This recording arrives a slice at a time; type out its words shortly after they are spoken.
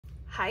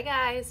Hi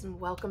guys, and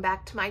welcome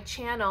back to my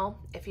channel.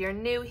 If you're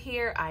new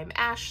here, I'm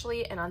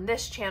Ashley, and on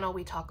this channel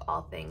we talk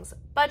all things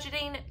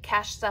budgeting,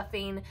 cash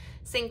stuffing,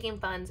 sinking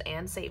funds,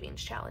 and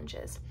savings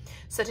challenges.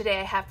 So today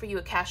I have for you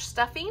a cash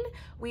stuffing.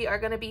 We are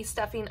going to be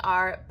stuffing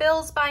our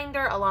bills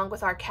binder along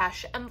with our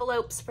cash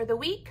envelopes for the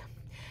week.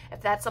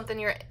 If that's something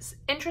you're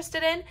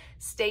interested in,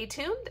 stay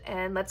tuned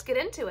and let's get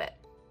into it.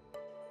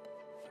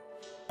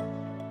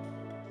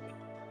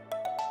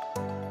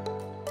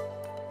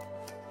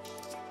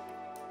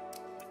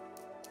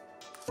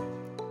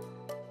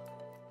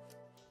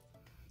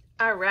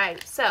 All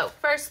right, so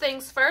first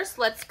things first,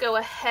 let's go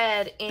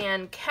ahead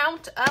and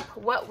count up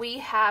what we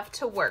have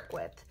to work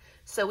with.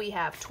 So we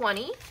have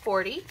 20,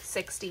 40,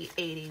 60,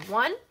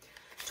 81,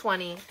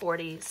 20,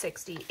 40,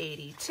 60,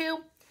 82,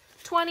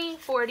 20,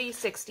 40,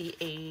 60,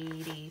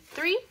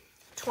 83,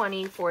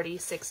 20, 40,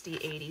 60,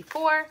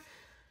 84,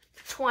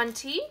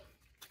 20,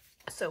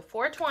 so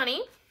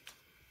 420,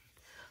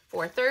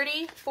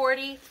 430,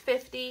 40,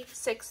 50,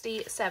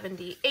 60,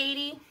 70,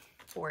 80,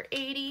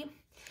 480,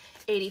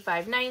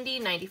 85, 90,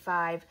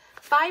 95,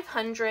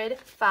 500,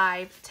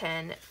 5,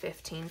 10,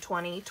 15,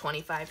 20,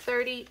 25,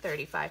 30,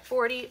 35,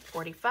 40,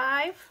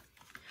 45.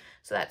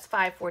 So that's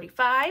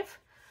 545,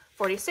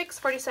 46,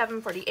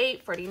 47,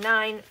 48,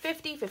 49,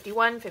 50,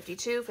 51,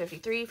 52,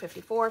 53,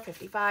 54,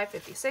 55,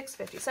 56,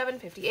 57,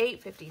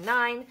 58,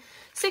 59,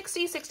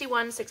 60,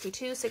 61,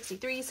 62,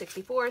 63,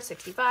 64,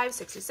 65,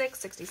 66,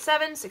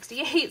 67,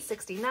 68,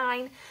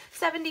 69,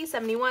 70,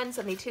 71,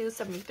 72,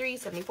 73,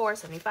 74,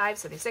 75,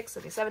 76,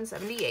 77,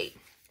 78.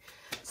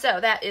 So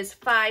that is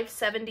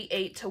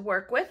 578 to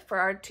work with for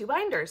our two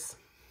binders.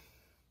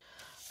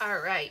 All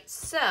right,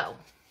 so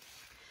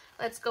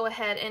let's go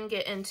ahead and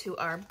get into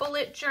our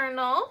bullet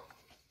journal.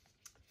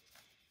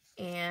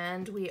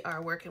 And we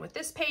are working with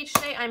this page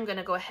today. I'm going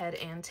to go ahead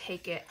and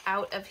take it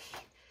out of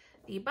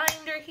the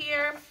binder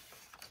here.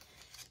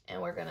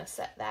 And we're going to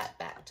set that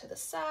back to the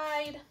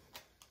side.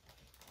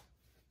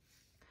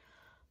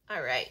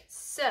 All right,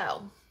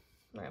 so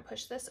we're going to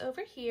push this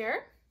over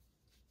here.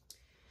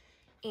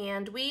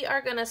 And we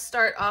are going to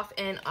start off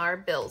in our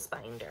bills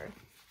binder.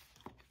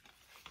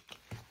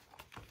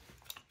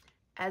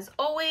 As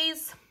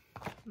always,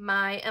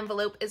 my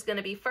envelope is going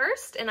to be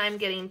first, and I'm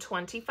getting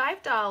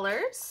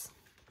 $25.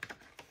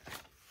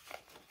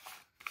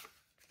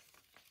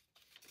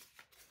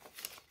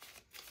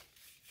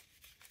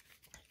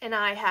 And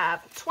I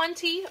have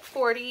 20,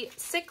 40,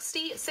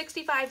 60,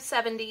 65,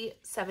 70,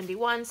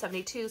 71,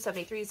 72,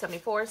 73,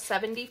 74,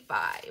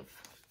 75.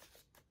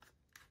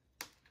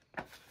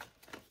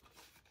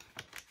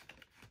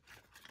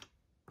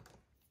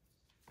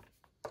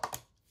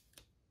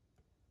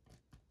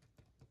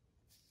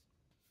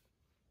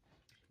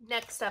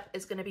 Next up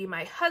is going to be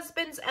my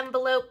husband's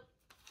envelope,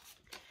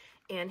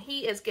 and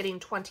he is getting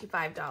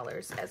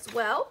 $25 as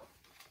well.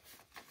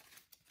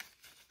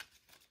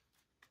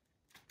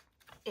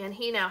 And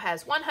he now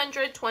has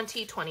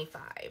 120,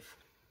 25.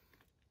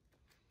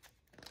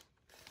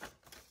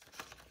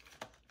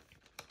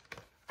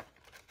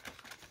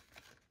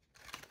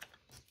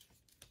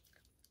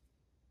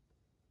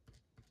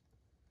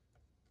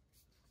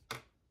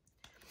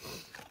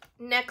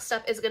 Next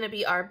up is going to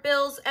be our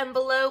bills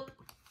envelope.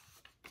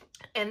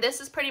 And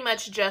this is pretty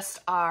much just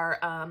our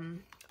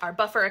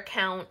buffer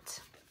account.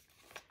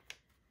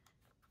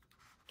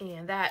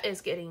 And that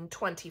is getting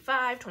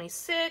 $25,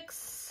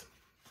 $26,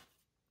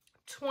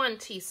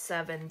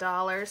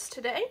 $27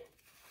 today.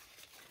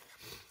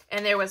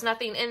 And there was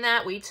nothing in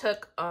that. We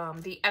took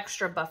the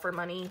extra buffer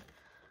money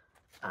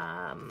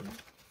out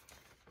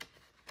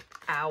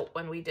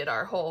when we did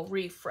our whole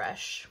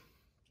refresh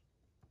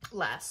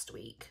last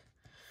week.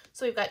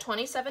 So we've got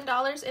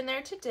 $27 in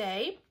there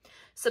today.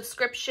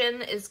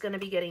 Subscription is going to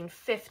be getting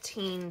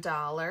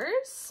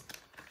 $15.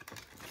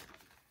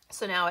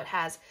 So now it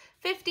has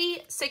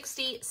 50,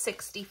 60,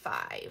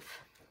 65.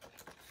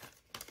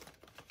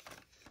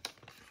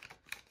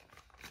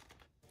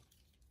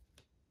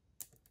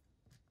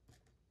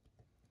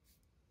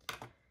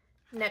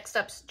 Next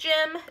up's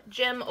Jim.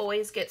 Jim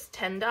always gets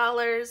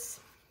 $10.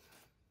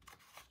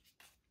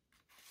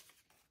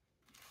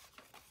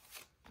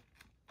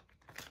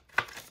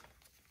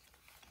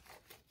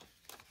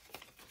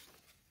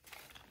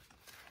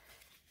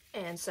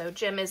 And so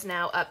Jim is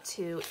now up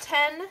to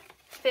 10,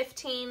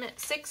 15,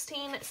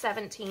 16,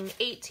 17,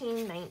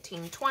 18,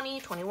 19, 20,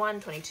 21,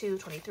 22,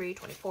 23,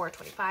 24,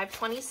 25,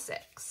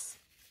 26.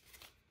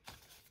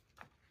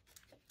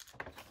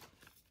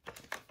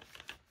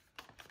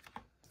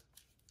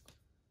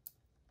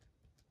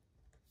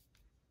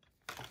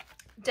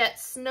 Debt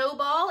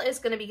Snowball is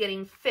going to be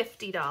getting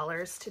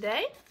 $50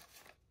 today.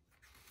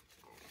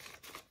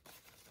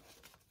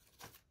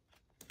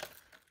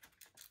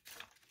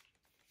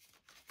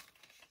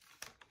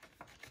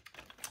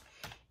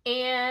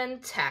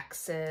 And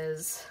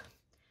taxes.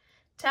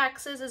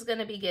 Taxes is going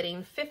to be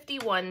getting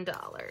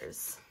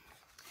 $51.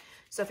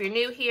 So if you're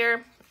new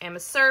here, I'm a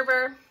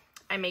server.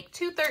 I make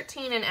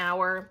 $2.13 an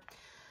hour,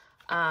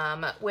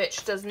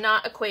 which does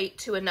not equate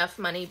to enough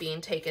money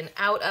being taken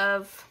out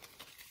of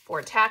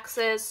for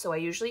taxes, so I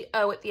usually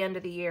owe at the end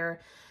of the year.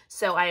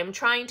 So I am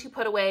trying to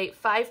put away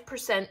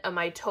 5% of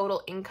my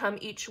total income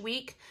each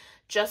week,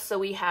 just so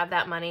we have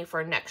that money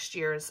for next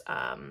year's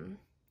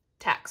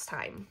tax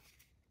time.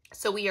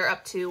 So we are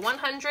up to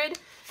 100,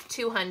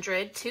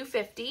 200,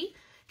 250,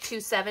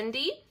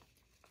 270,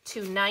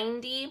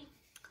 290,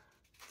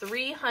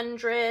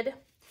 300,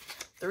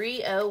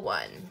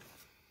 301.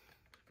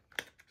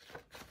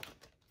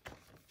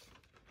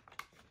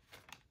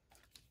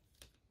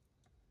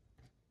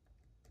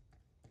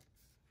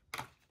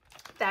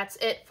 That's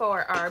it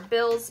for our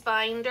bills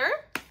binder.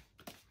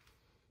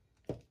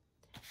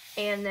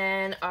 And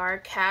then our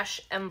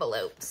cash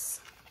envelopes.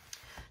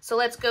 So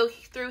let's go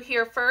through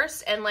here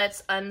first and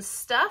let's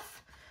unstuff.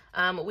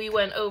 We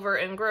went over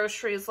in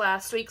groceries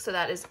last week, so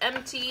that is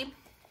empty.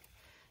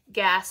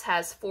 Gas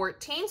has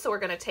 14, so we're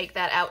going to take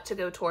that out to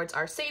go towards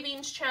our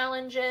savings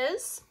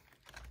challenges.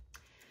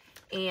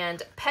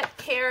 And pet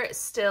care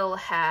still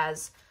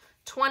has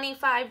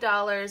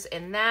 $25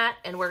 in that,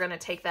 and we're going to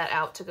take that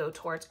out to go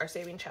towards our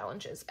saving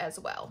challenges as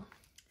well.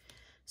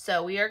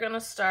 So we are going to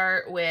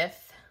start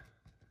with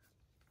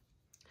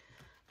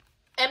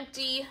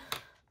empty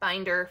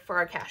binder for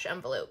our cash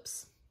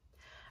envelopes.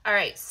 All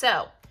right,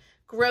 so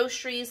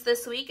groceries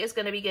this week is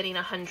going to be getting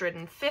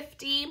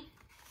 150.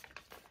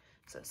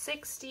 So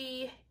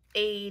 60,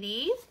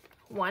 80,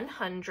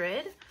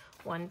 100,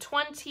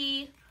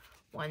 120,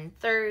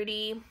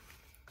 130,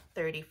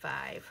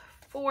 35,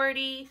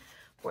 40,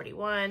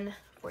 41,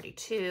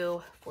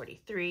 42,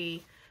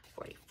 43,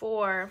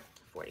 44,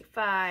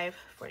 45,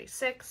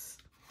 46,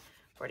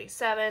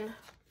 47,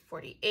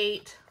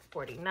 48,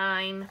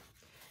 49,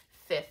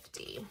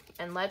 50.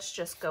 And let's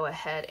just go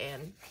ahead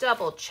and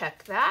double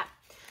check that.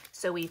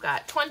 So we've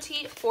got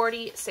 20,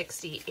 40,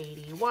 60,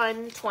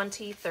 81,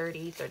 20,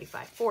 30,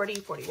 35, 40,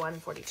 41,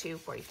 42,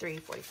 43,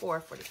 44,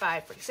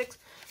 45, 46,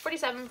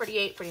 47,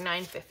 48,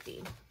 49,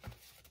 50.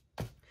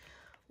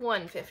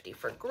 150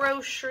 for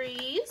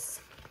groceries.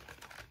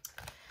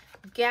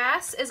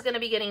 Gas is going to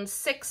be getting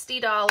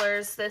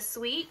 $60 this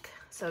week.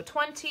 So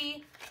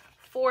 20,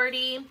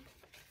 40,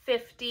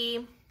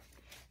 50,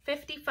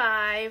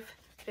 55,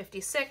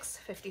 56,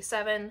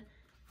 57,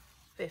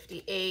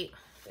 58,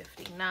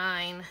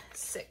 59,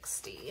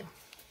 60.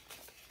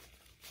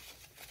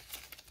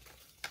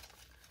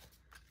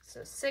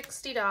 So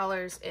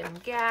 $60 in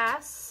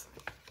gas.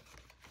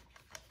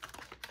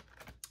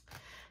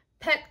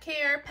 Pet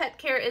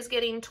care is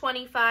getting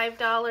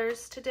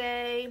 $25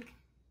 today.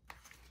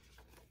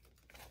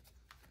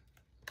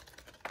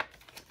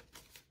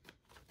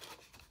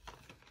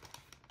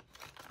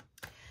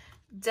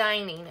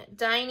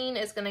 Dining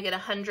is going to get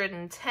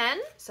 110,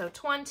 so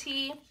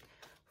 20,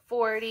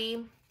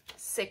 40,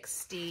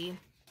 60,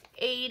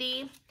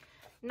 80,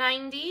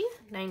 90,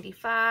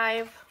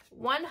 95,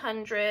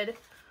 100,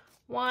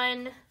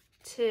 1,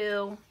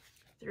 2,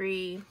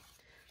 3,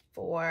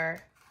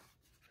 4,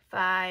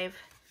 5,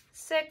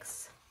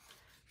 6,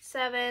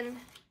 7,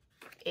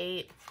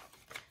 8,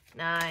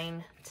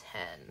 9,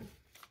 10.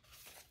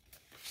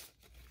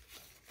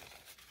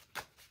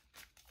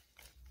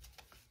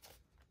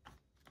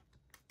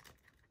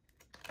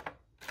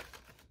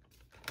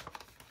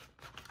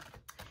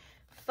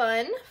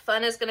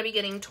 Fun is going to be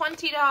getting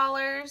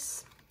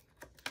 $20.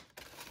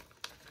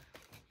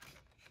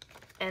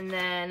 And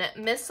then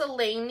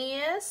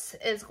miscellaneous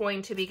is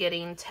going to be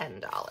getting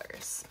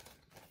 $10.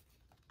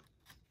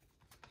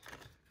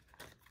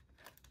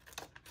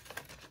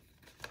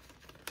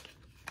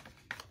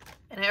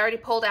 And I already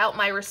pulled out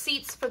my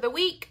receipts for the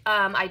week.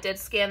 I did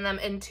scan them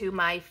into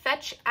my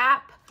Fetch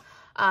app.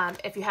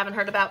 If you haven't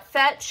heard about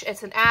Fetch,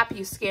 it's an app.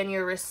 You scan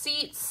your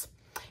receipts.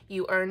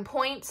 You earn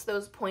points.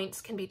 Those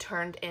points can be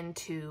turned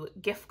into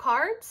gift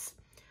cards.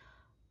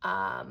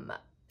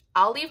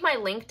 I'll leave my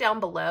link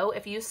down below.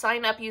 If you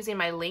sign up using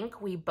my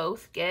link, we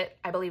both get,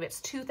 I believe it's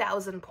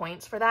 2,000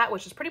 points for that,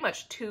 which is pretty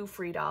much $2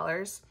 free. So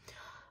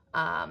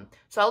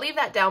I'll leave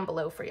that down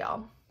below for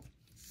y'all.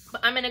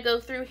 But I'm going to go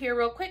through here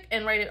real quick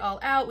and write it all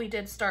out. We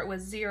did start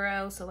with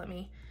 0, so let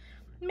me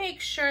make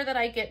sure that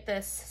I get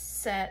this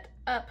set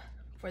up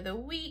for the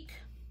week.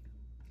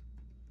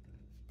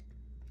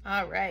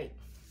 All right.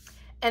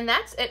 And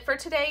that's it for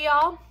today,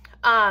 y'all.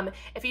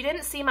 If you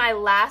didn't see my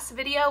last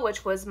video,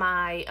 which was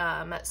my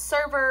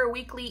server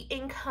weekly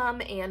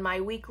income and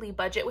my weekly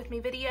budget with me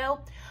video,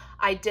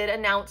 I did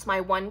announce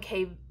my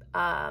 1K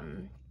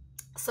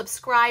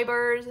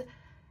subscribers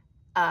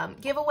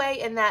giveaway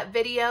in that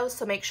video,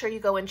 so make sure you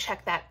go and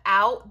check that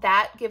out.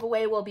 That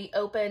giveaway will be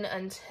open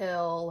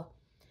until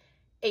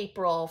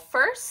April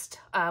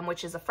 1st,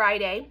 which is a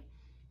Friday.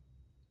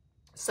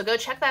 So go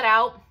check that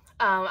out.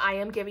 I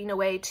am giving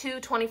away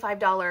 2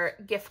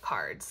 $25 gift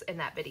cards in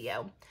that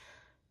video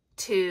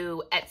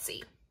to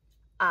Etsy.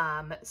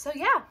 So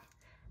yeah,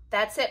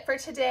 that's it for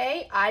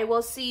today. I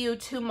will see you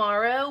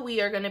tomorrow.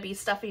 We are going to be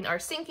stuffing our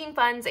sinking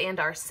funds and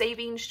our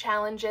savings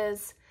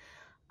challenges.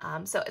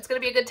 So it's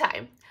going to be a good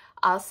time.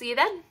 I'll see you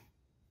then.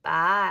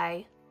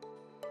 Bye.